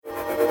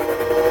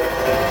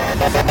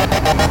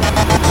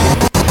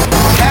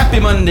Happy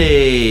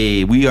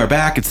Monday. We are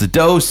back. It's the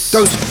Dose.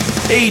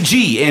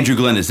 AG. Andrew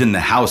Glenn is in the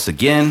house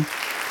again.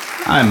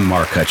 I'm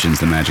Mark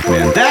Hutchins, the Magic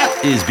Man.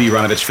 That is B.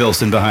 Ronovich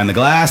Filson behind the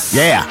glass.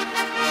 Yeah.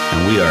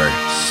 And we are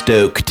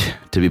stoked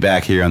to be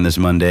back here on this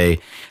Monday.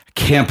 I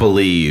can't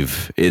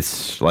believe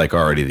it's like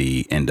already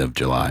the end of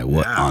July.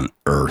 What on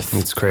earth?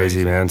 It's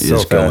crazy, man. Is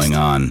So going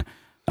on?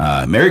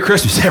 Merry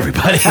Christmas,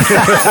 everybody.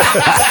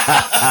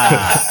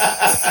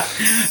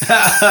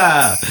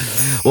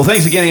 Well,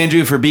 thanks again,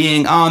 Andrew, for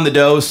being on the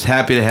Dose.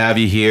 Happy to have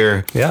you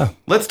here. Yeah.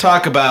 Let's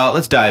dive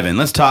in.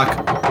 Let's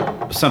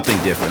talk something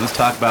different. Let's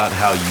talk about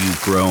how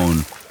you've grown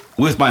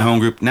with my home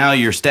group. Now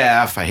you're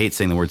staff. I hate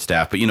saying the word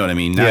staff, but you know what I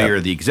mean. Now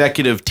you're the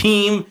executive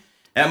team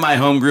at my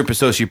home group,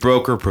 associate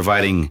broker,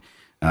 providing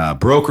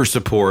broker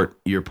support.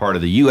 You're part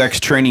of the UX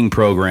training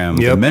program,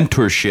 the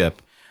mentorship.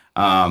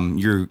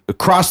 You're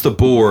across the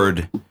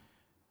board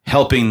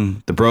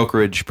helping the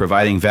brokerage,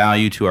 providing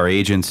value to our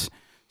agents.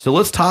 So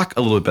let's talk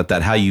a little bit about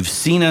that, how you've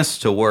seen us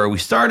to where we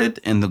started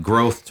and the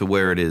growth to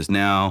where it is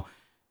now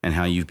and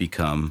how you've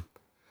become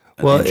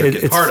an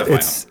intricate part of my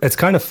home. It's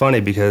kind of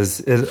funny because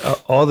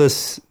all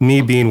this,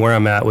 me being where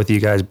I'm at with you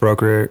guys,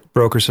 broker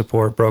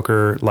support,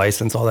 broker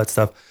license, all that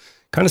stuff,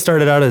 kind of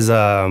started out as,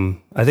 I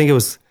think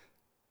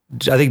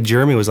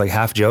Jeremy was like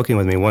half joking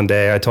with me one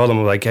day. I told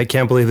him, like, I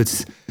can't believe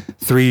it's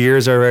 3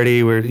 years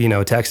already. We're,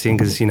 texting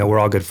because, we're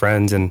all good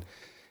friends. And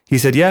he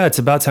said, yeah, it's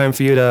about time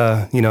for you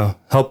to,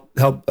 help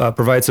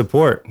provide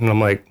support. And I'm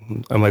like,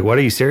 what,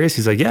 are you serious?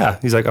 He's like, yeah.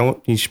 He's like,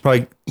 you should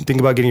probably think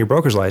about getting your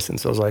broker's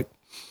license. I was like,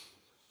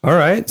 all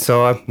right.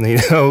 So,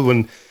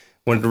 right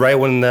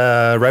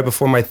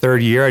before my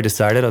third year, I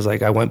decided,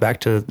 I went back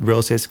to real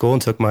estate school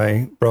and took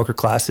my broker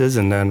classes.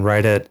 And then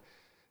as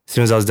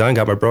soon as I was done,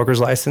 got my broker's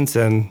license,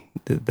 and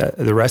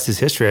the rest is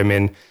history. I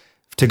mean,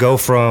 to go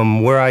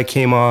from where I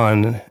came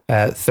on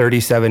at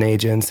 37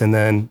 agents and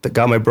then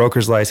got my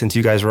broker's license,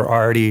 you guys were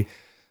already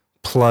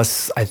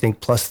plus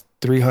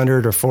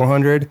 300 or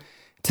 400,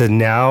 to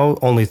now,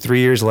 only 3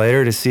 years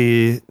later, to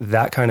see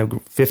that kind of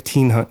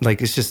 1,500,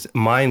 like, it's just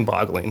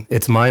mind-boggling.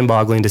 It's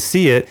mind-boggling to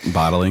see it.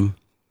 Bottling.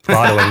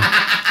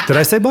 Did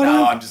I say bottling?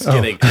 No, I'm just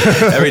kidding.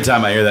 Every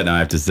time I hear that now, I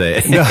have to say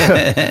it. No,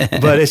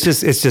 but it's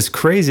just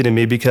crazy to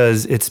me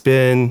because it's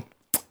been,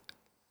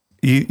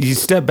 you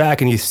step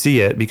back and you see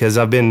it, because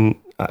I've been,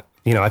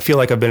 I feel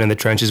like I've been in the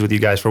trenches with you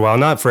guys for a while,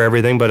 not for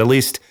everything, but at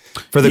least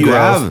for the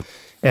growth.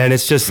 And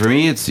it's just, for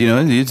me, it's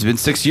it's been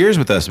 6 years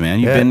with us,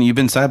 man. You've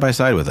been side by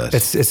side with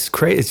us. It's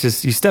crazy. It's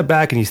just, you step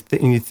back and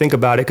you think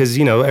about it, because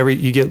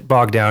you get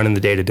bogged down in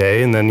the day to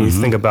day, and then you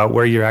think about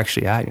where you're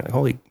actually at. And you're like,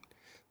 holy,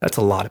 that's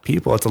a lot of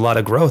people. It's a lot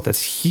of growth.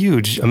 That's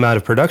huge amount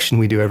of production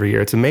we do every year.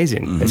 It's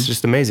amazing. It's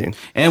just amazing.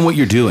 And what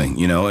you're doing,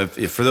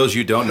 if for those of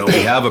you who don't know,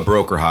 we have a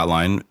broker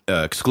hotline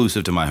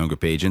exclusive to my home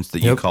group agents that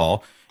you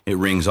call. It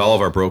rings all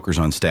of our brokers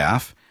on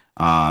staff.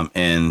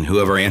 And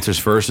whoever answers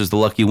first is the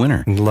lucky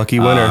winner.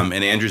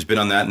 And Andrew's been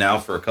on that now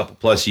for a couple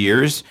plus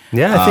years.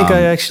 Yeah, I think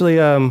I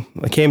actually I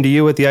came to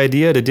you with the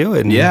idea to do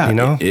it. And,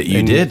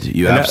 you did.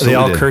 You absolutely They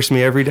all did. curse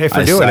me every day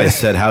for doing it. I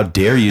said, how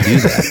dare you do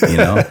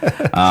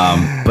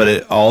that,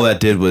 But all that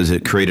did was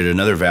it created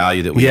another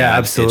value that we had. Yeah,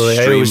 absolutely.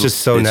 It was just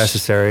so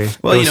necessary.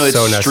 Well, it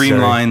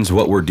streamlines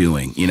what we're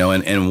doing,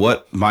 and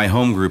what my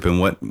home group and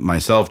what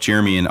myself,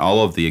 Jeremy, and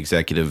all of the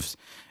executives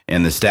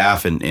and the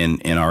staff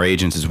and our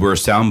agents is we're a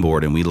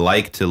soundboard, and we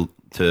like to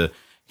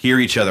hear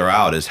each other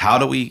out. Is how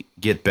do we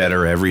get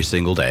better every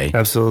single day?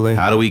 Absolutely.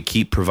 How do we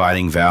keep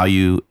providing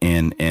value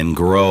and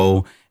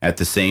grow at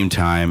the same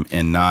time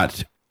and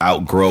not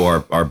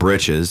outgrow our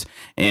britches?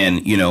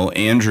 And,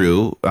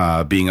 Andrew,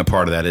 being a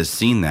part of that, has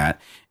seen that.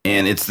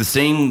 And it's the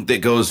same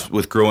that goes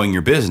with growing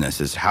your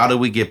business, is how do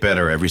we get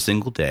better every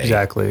single day?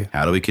 Exactly.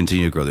 How do we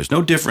continue to grow? There's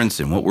no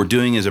difference in what we're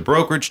doing as a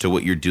brokerage to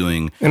what you're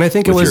doing. And I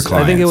think with your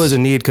clients. I think it was a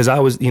need, because I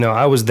was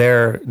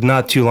there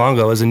not too long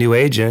ago as a new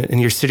agent, and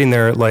you're sitting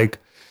there at like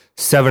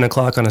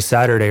 7:00 on a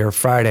Saturday or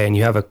Friday, and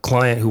you have a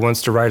client who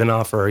wants to write an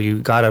offer, or you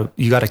got a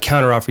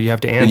counter offer you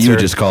have to answer. And you would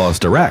just call us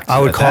direct. I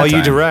would call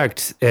you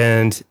direct,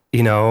 and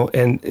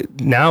and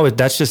now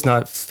that's just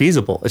not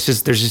feasible. It's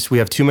just we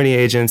have too many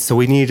agents, so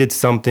we needed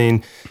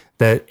something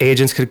that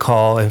agents could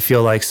call and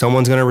feel like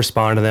someone's going to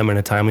respond to them in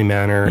a timely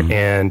manner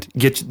and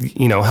get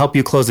help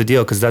you close the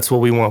deal, because that's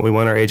what we want. We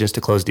want our agents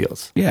to close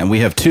deals. Yeah, and we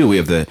have two. We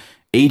have the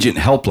agent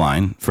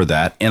helpline for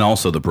that, and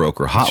also the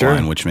broker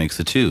hotline, which makes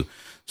the two.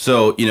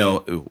 So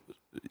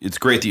it's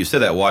great that you said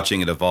that,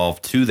 watching it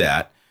evolve to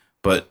that,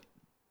 but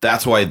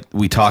that's why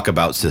we talk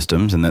about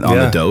systems and then on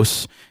the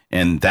Dose,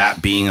 and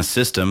that being a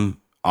system.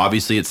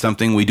 Obviously, it's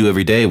something we do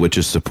every day, which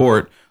is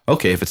support.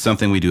 Okay, if it's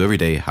something we do every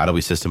day, how do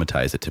we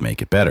systematize it to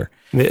make it better?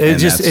 It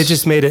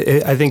just made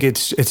it. I think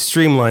it's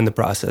streamlined the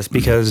process,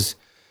 because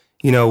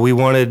we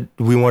wanted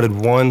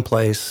one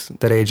place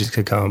that agents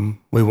could come.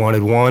 We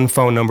wanted one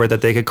phone number that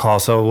they could call,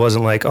 so it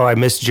wasn't like, oh, I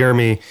missed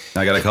Jeremy,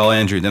 I got to call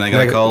Andrew, then I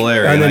got to call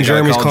Larry, and then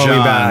Jeremy's calling me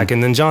John. back,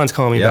 and then John's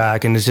calling me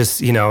back, and it's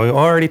just I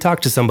already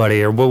talked to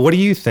somebody, or well, what do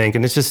you think?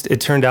 And it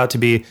turned out to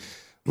be,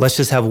 let's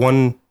just have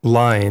one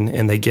line,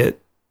 and they get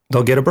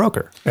they'll get a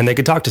broker and they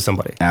could talk to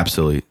somebody.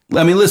 Absolutely.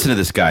 I mean, listen to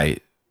this guy.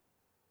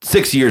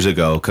 6 years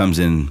ago, comes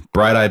in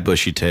bright-eyed,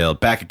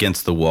 bushy-tailed, back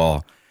against the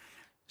wall,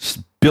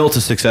 built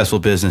a successful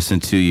business in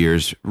 2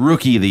 years,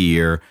 rookie of the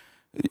year,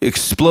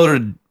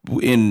 exploded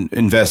in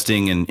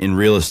investing in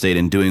real estate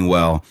and doing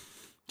well,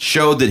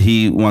 showed that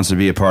he wants to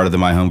be a part of the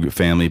My Home Group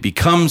family,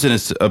 becomes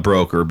a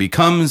broker,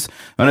 becomes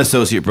an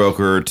associate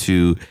broker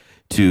to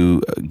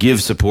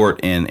give support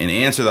and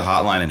answer the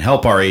hotline and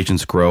help our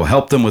agents grow,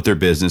 help them with their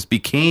business,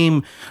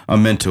 became a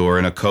mentor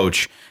and a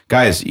coach.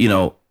 Guys,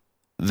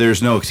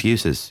 there's no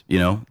excuses.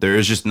 There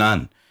is just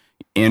none.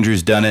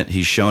 Andrew's done it.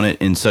 He's shown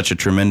it in such a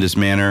tremendous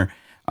manner.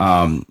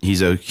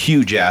 He's a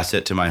huge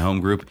asset to My Home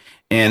Group.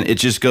 And it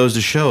just goes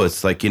to show,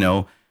 it's like,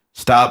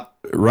 stop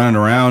running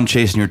around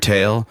chasing your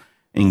tail,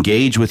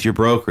 engage with your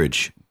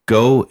brokerage,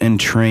 go and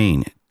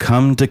train,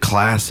 come to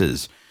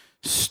classes,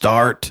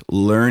 start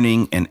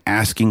learning and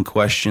asking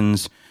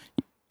questions.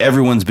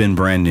 Everyone's been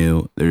brand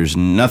new. There's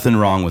nothing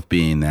wrong with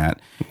being that.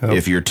 Nope.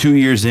 If you're 2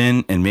 years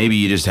in and maybe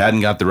you just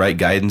hadn't got the right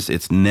guidance,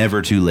 it's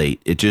never too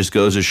late. It just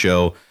goes to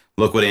show,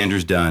 look what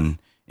Andrew's done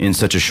in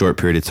such a short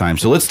period of time.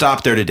 So let's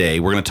stop there today.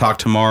 We're going to talk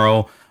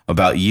tomorrow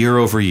about year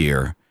over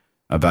year,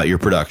 about your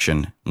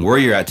production, where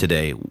you're at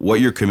today, what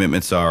your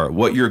commitments are,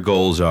 what your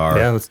goals are.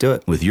 Yeah, let's do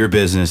it. With your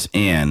business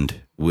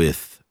and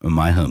with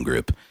My Home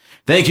Group.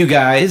 Thank you,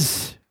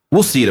 guys.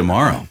 We'll see you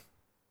tomorrow.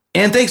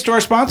 And thanks to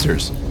our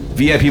sponsors,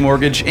 VIP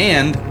Mortgage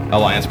and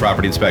Alliance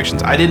Property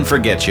Inspections. I didn't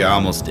forget you. I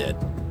almost did.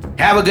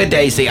 Have a good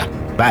day. See ya.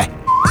 Bye.